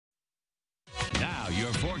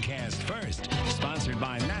your forecast first. Sponsored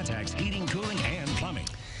by Natax Heating, Cooling, and Plumbing.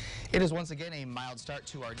 It is once again a mild start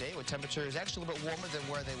to our day with temperatures actually a little bit warmer than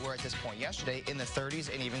where they were at this point yesterday, in the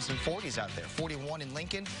 30s and even some 40s out there. 41 in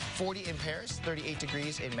Lincoln, 40 in Paris, 38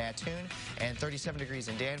 degrees in Mattoon, and 37 degrees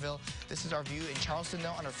in Danville. This is our view in Charleston,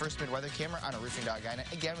 though, on our first mid-weather camera on our roofing dog guide.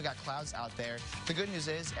 Again, we got clouds out there. The good news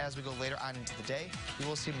is, as we go later on into the day, we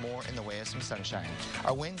will see more in the way of some sunshine.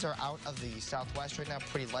 Our winds are out of the southwest right now,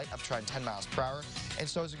 pretty light, up to around 10 miles per hour. And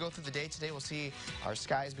so as we go through the day today, we'll see our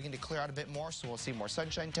skies begin to clear out a bit more, so we'll see more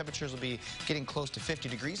sunshine. Temperatures will be getting close to 50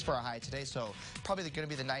 degrees for our high today, so probably going to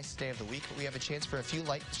be the nicest day of the week, but we have a chance for a few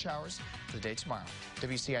light showers for the day tomorrow.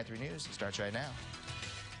 WCIA 3 News starts right now.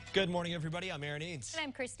 Good morning, everybody. I'm Aaron Eads. And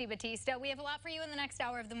I'm Christy Batista. We have a lot for you in the next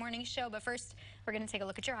hour of the morning show, but first, we're going to take a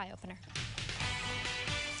look at your eye opener.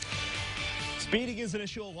 Speeding is an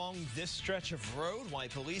issue along this stretch of road. Why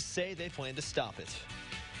police say they plan to stop it.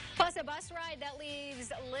 Plus, a bus ride that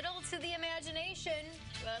leaves little to the imagination.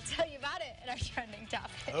 We'll tell you about it in our trending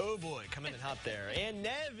topic. Oh, boy, coming in hot there. And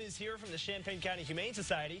Nev is here from the Champaign County Humane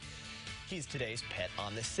Society. He's today's pet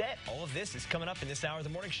on the set. All of this is coming up in this hour of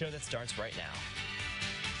the morning show that starts right now.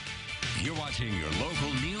 You're watching your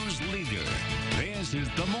local news leader. This is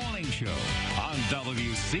The Morning Show on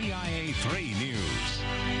WCIA 3 News.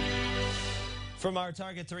 From our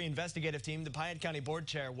Target 3 investigative team, the Piatt County Board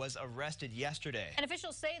Chair was arrested yesterday. And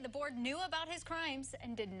officials say the board knew about his crimes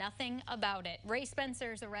and did nothing about it. Ray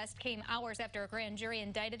Spencer's arrest came hours after a grand jury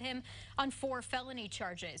indicted him on 4 felony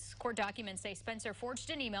charges. Court documents say Spencer forged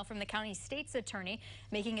an email from the county state's attorney,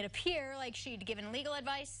 making it appear like she'd given legal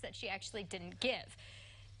advice that she actually didn't give.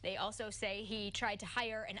 They also say he tried to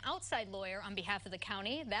hire an outside lawyer on behalf of the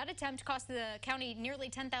county. That attempt cost the county nearly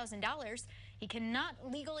 $10,000. He cannot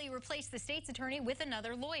legally replace the state's attorney with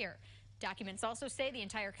another lawyer. Documents also say the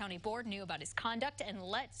entire county board knew about his conduct and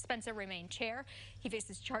let Spencer remain chair. He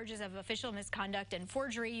faces charges of official misconduct and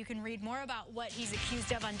forgery. You can read more about what he's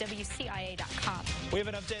accused of on WCIA.com. We have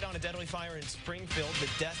an update on a deadly fire in Springfield. The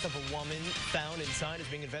death of a woman found inside is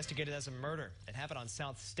being investigated as a murder. It happened on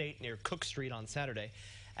South State near Cook Street on Saturday.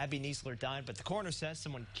 Abby Niesler died, but the coroner says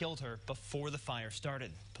someone killed her before the fire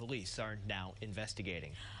started. Police are now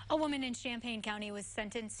investigating. A woman in Champaign County was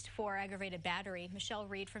sentenced for aggravated battery. Michelle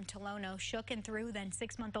Reed from Tolono shook and threw then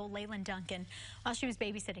 6-month-old Laylan Duncan while she was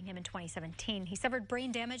babysitting him in 2017. He suffered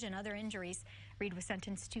brain damage and other injuries. Reed was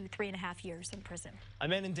sentenced to 3.5 years in prison. A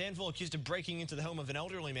man in Danville accused of breaking into the home of an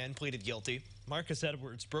elderly man pleaded guilty. Marcus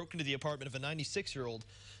Edwards broke into the apartment of a 96-year-old,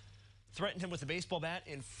 threatened him with a baseball bat,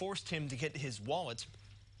 and forced him to get his wallet.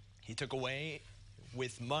 He took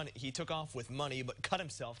off with money, but cut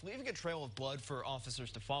himself, leaving a trail of blood for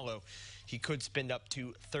officers to follow. He could spend up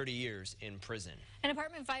to 30 years in prison. An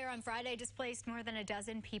apartment fire on Friday displaced more than a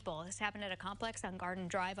dozen people. This happened at a complex on Garden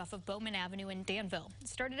Drive off of Bowman Avenue in Danville. It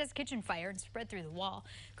started as a kitchen fire and spread through the wall.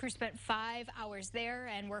 Crews spent 5 hours there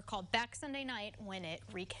and were called back Sunday night when it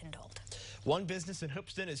rekindled. One business in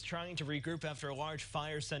Hoopeston is trying to regroup after a large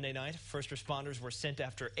fire Sunday night. First responders were sent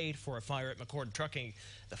after 8 for a fire at McCord Trucking.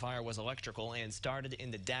 The fire was electrical and started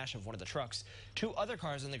in the dash of one of the trucks. 2 other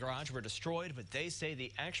cars in the garage were destroyed, but they say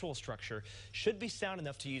the actual structure should be sound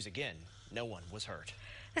enough to use again. No one was hurt.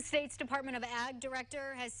 The state's Department of Ag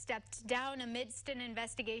director has stepped down amidst an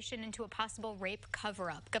investigation into a possible rape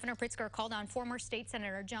cover-up. Governor Pritzker called on former state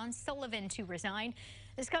senator John Sullivan to resign.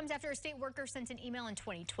 This comes after a state worker sent an email in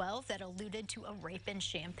 2012 that alluded to a rape in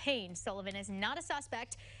Champaign. Sullivan is not a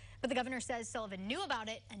suspect, but the governor says Sullivan knew about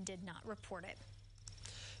it and did not report it.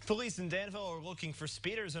 Police in Danville are looking for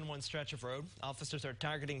speeders on one stretch of road. Officers are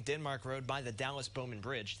targeting Denmark Road by the Dallas-Bowman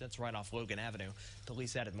Bridge. That's right off Logan Avenue.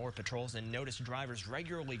 Police added more patrols and noticed drivers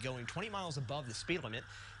regularly going 20 miles above the speed limit.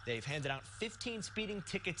 They've handed out 15 speeding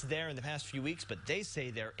tickets there in the past few weeks, but they say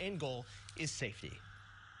their end goal is safety.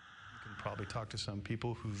 You can probably talk to some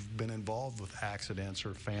people who've been involved with accidents,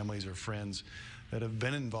 or families or friends that have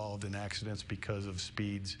been involved in accidents because of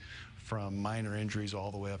speeds, from minor injuries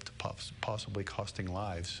all the way up to possibly costing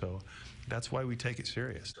lives. So that's why we take it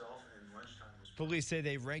serious. Police say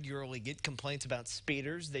they regularly get complaints about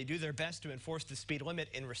speeders. They do their best to enforce the speed limit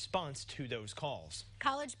in response to those calls.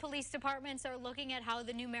 College police departments are looking at how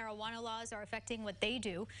the new marijuana laws are affecting what they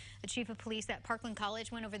do. The chief of police at Parkland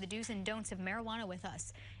College went over the do's and don'ts of marijuana with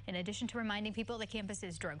us. In addition to reminding people the campus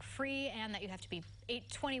is drug-free and that you have to be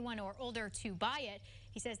 21 or older to buy it,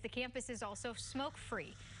 he says the campus is also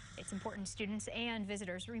smoke-free. It's important students and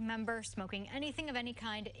visitors remember smoking anything of any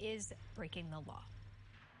kind is breaking the law.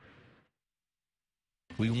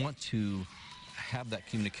 We want to have that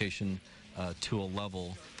communication to a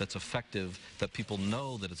level that's effective, that people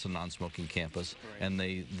know that it's a non-smoking campus, and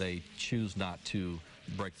they choose not to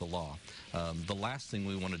break the law. The last thing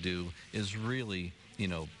we want to do is really,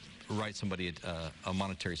 write somebody a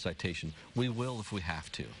monetary citation. We will if we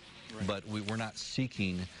have to, but we're not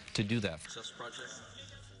seeking to do that.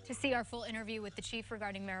 To see our full interview with the chief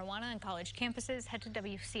regarding marijuana on college campuses, head to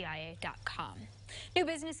WCIA.com. New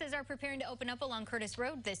businesses are preparing to open up along Curtis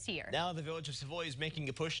Road this year. Now the village of Savoy is making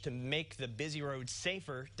a push to make the busy road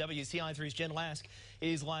safer. WCIA3's Jen Lask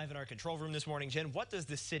is live in our control room this morning. Jen, what does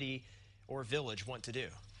the city or village want to do?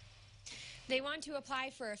 They want to apply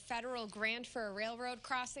for a federal grant for a railroad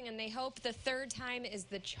crossing, and they hope the third time is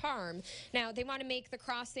the charm. Now, they want to make the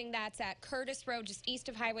crossing that's at Curtis Road, just east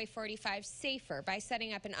of Highway 45, safer by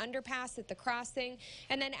setting up an underpass at the crossing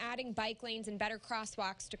and then adding bike lanes and better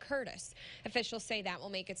crosswalks to Curtis. Officials say that will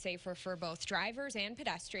make it safer for both drivers and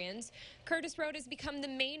pedestrians. Curtis Road has become the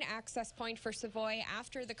main access point for Savoy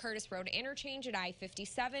after the Curtis Road interchange at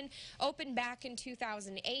I-57 opened back in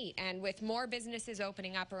 2008, and with more businesses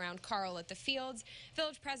opening up around Carl at the fields,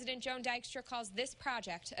 Village President Joan Dykstra calls this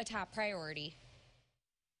project a top priority.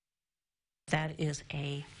 That is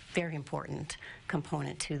a very important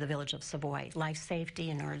component to the Village of Savoy. Life safety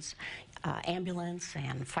in words, ambulance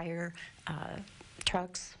and fire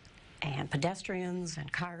trucks and pedestrians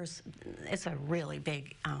and cars. It's a really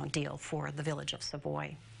big deal for the Village of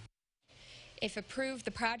Savoy. If approved,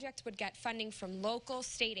 the project would get funding from local,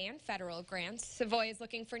 state, and federal grants. Savoy is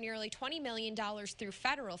looking for nearly $20 million through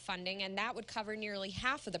federal funding, and that would cover nearly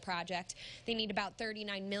half of the project. They need about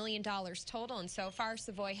 $39 million total, and so far,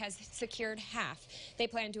 Savoy has secured half. They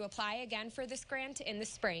plan to apply again for this grant in the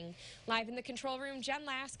spring. Live in the control room, Jen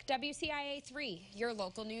Lask, WCIA 3, your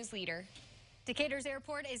local news leader. Decatur's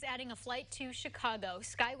airport is adding a flight to Chicago.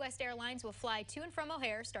 SkyWest Airlines will fly to and from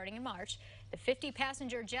O'Hare starting in March. The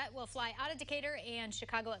 50-passenger jet will fly out of Decatur and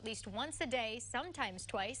Chicago at least once a day, sometimes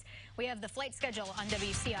twice. We have the flight schedule on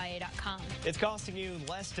WCIA.com. It's costing you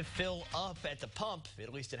less to fill up at the pump,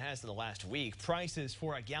 at least it has in the last week. Prices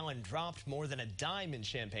for a gallon dropped more than a dime in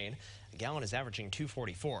Champaign. A gallon is averaging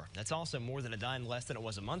 $2.44. That's also more than a dime less than it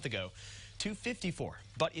was a month ago. $2.54,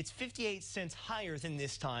 but it's 58 cents higher than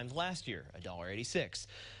this time last year, $1.86.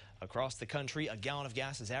 Across the country, a gallon of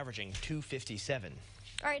gas is averaging $2.57.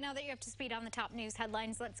 All right, now that you're up to speed on the top news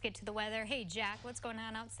headlines, let's get to the weather. Hey, Jack, what's going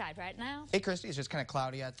on outside right now? Hey, Christy, it's just kind of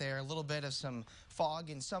cloudy out there. A little bit of some fog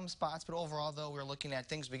in some spots, but overall, though, we're looking at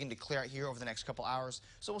things begin to clear out here over the next couple hours,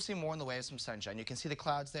 so we'll see more in the way of some sunshine. You can see the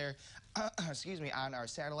clouds there, excuse me, on our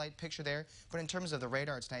satellite picture there, but in terms of the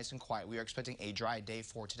radar, it's nice and quiet. We are expecting a dry day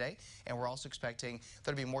for today, and we're also expecting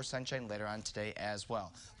there to be more sunshine later on today as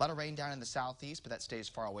well. A lot of rain down in the southeast, but that stays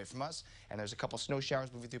far away from us, and there's a couple snow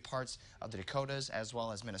showers moving through parts of the Dakotas as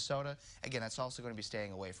well as Minnesota. Again, that's also going to be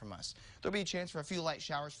staying away from us. There'll be a chance for a few light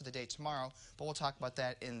showers for the day tomorrow, but we'll talk about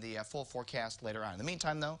that in the full forecast later on. In the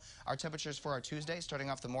meantime, though, our temperatures for our Tuesday, starting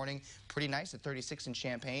off the morning, pretty nice at 36 in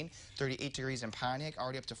Champaign, 38 degrees in Pontiac,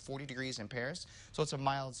 already up to 40 degrees in Paris. So it's a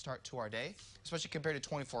mild start to our day, especially compared to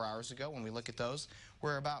 24 hours ago. When we look at those,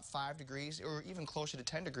 we're about 5 degrees or even closer to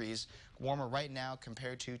 10 degrees warmer right now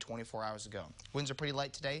compared to 24 hours ago. Winds are pretty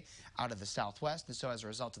light today out of the southwest, and so as a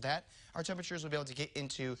result of that, our temperatures will be able to get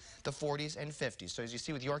into the 40s and 50s. So as you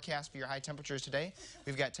see with your cast for your high temperatures today,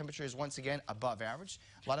 we've got temperatures once again above average.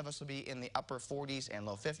 A lot of us will be in the upper 40s and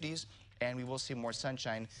low 50s, and we will see more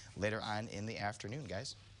sunshine later on in the afternoon,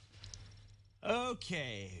 guys.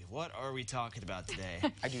 Okay, what are we talking about today?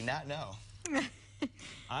 I do not know.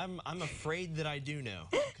 I'm afraid that I do know.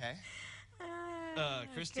 Okay.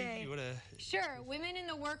 Christy, okay. you want to... Sure. Women in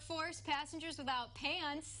the workforce, passengers without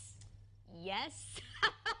pants. Yes.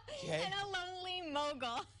 Okay. And a lonely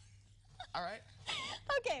mogul. All right.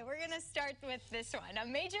 Okay, we're going to start with this one. A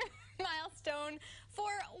major milestone for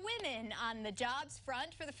women on the jobs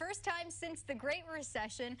front for the first time since the Great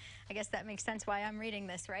Recession. I guess that makes sense why I'm reading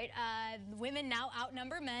this, right? Women now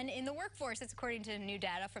outnumber men in the workforce. It's according to new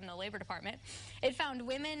data from the Labor Department. It found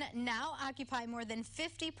women now occupy more than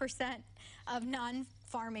 50% of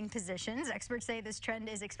non-farming positions. Experts say this trend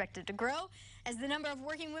is expected to grow as the number of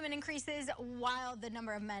working women increases while the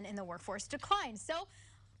number of men in the workforce declines. So,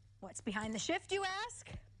 what's behind the shift, you ask?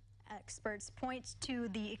 Experts point to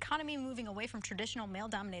the economy moving away from traditional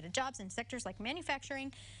male-dominated jobs in sectors like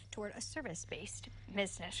manufacturing toward a service-based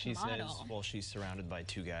business model. She says, well, she's surrounded by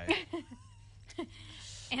two guys.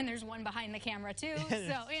 And there's one behind the camera, too, so, you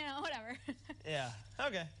know, whatever. Yeah,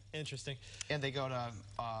 okay, interesting. And they go to,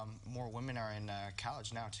 more women are in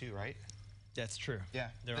college now, too, right? That's true. Yeah.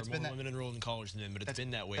 There are more women enrolled in college than men, but it's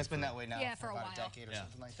been that way. That's been that way now for a about while. a decade or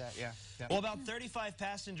something like that. Yeah. Well, about 35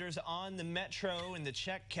 passengers on the metro in the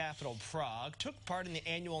Czech capital, Prague, took part in the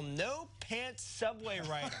annual No Pants subway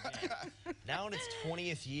ride event. Now in its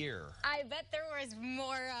 20th year. I bet there was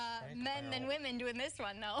more men than women doing this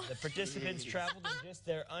one, though. The participants traveled in just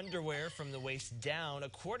their underwear from the waist down.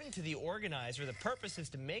 According to the organizer, the purpose is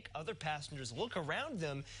to make other passengers look around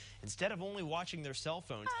them instead of only watching their cell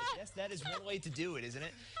phones. I guess that is one way to do it, isn't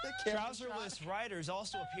it? Trouserless riders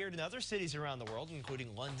also appeared in other cities around the world,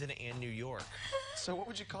 including London and New York. So what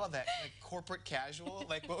would you call that? Like corporate casual?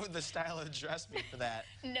 Like what would the style of dress be for that?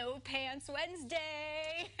 No Pants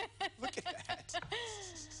Wednesday. Look at that.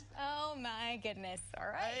 Oh my goodness. All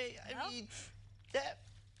right. I mean, that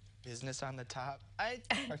business on the top.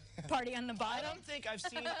 Party on the I bottom. don't think I've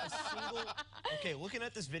seen a single. Okay, looking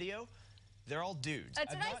at this video, they're all dudes.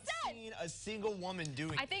 That's what I I've not said. seen a single woman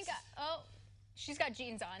doing I think, this. she's got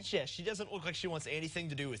jeans on. Yeah, she doesn't look like she wants anything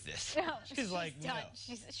to do with this. No, she's like, done.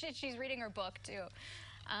 no. She's reading her book, too.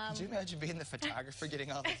 Could you imagine being the photographer getting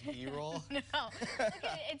all this B-roll? No. Look at it.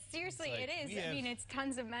 It's seriously, It's like, it is. we I mean, it's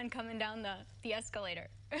tons of men coming down the escalator.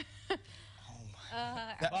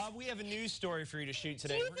 Bob, we have a news story for you to shoot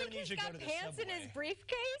today. Do you We're think gonna need he's you to got go to the pants in subway. his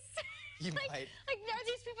briefcase? You like, might. Like, are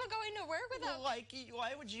these people going to work without? Well, like,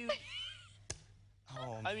 why would you?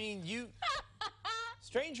 Oh, I mean,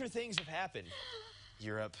 stranger things have happened.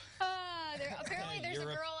 Europe. Apparently, there's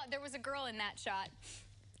Europe. a girl. There was a girl in that shot.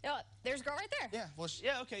 Oh, there's a girl right there. Yeah, well,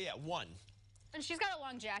 Yeah, okay, yeah, one. And she's got a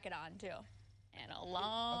long jacket on too, and a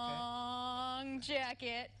long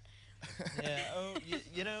jacket. Yeah. Oh,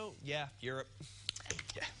 yeah, Europe.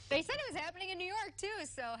 Yeah. They said it was happening in New York too.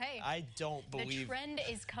 So hey, I don't the believe. trend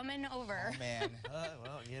is coming over. oh man.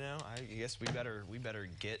 Well, I guess we better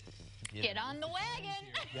get. Get on the wagon.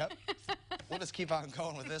 Yep. We'll just keep on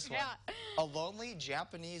going with this one. Yeah. A lonely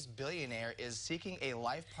Japanese billionaire is seeking a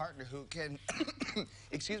life partner who can,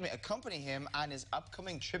 accompany him on his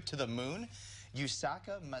upcoming trip to the moon.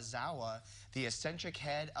 Yusaka Mazawa, the eccentric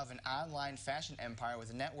head of an online fashion empire with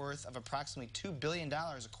a net worth of approximately $2 billion,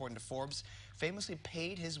 according to Forbes, famously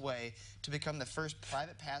paid his way to become the first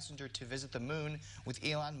private passenger to visit the moon with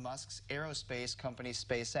Elon Musk's aerospace company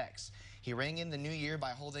SpaceX. He rang in the new year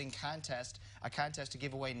by holding a contest to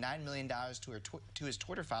give away $9 million to his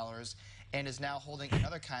Twitter followers, and is now holding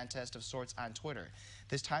another contest of sorts on Twitter.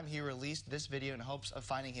 This time he released this video in hopes of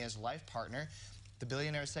finding his life partner. The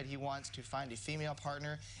billionaire said he wants to find a female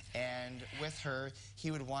partner, and with her,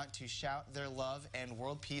 he would want to shout their love and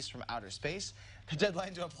world peace from outer space. The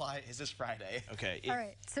deadline to apply is this Friday. Okay. All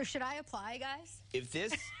right. So should I apply, guys? If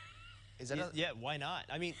this Is that yeah, why not?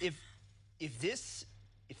 I mean, if this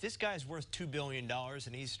guy's worth $2 billion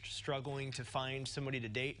and he's struggling to find somebody to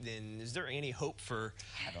date, then is there any hope for?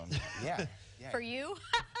 I don't know. Yeah. For you?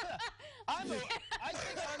 I think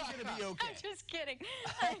I'm gonna be okay. I'm just kidding.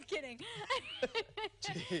 I'm kidding.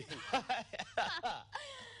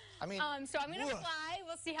 I mean, So I'm gonna fly.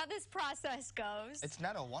 We'll see how this process goes. it's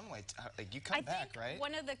not a one-way. Like you come back, right?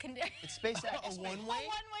 One of the conditions. It's SpaceX. A one-way? A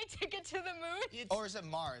one-way ticket to the moon. Or is it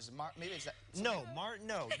Mars? Maybe it's that. No,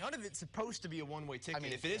 no, none of it's supposed to be a one-way ticket.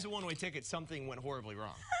 mean, if it is a one-way ticket, something went horribly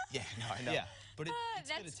wrong. Yeah, no, I know. Yeah, but it's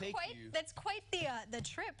going That's to take quite. you. That's quite the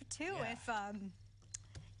trip too. Yeah.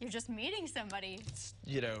 If you're just meeting somebody,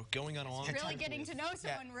 Going on a long really time. getting to know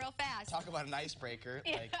someone real fast. Talk about an icebreaker.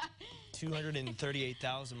 Yeah. Like,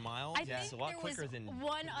 238,000 miles. I It's a think lot there quicker was than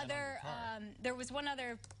one putting that on other. your car. There was one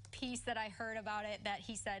other piece that I heard about it that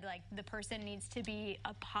he said like the person needs to be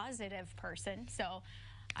a positive person. So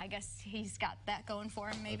I guess he's got that going for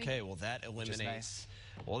him. Maybe. Okay, well that eliminates. nice.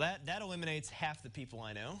 Well, that eliminates half the people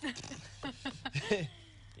I know,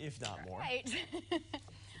 if not more. Right.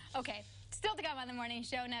 Okay. Still to come on the morning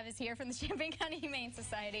show, Nev is here from the Champaign County Humane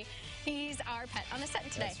Society. He's our pet on the set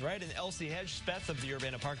today. That's right, and Elsie Hedgespeth of the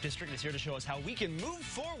Urbana Park District is here to show us how we can move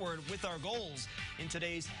forward with our goals in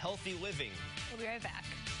today's healthy living. We'll be right back.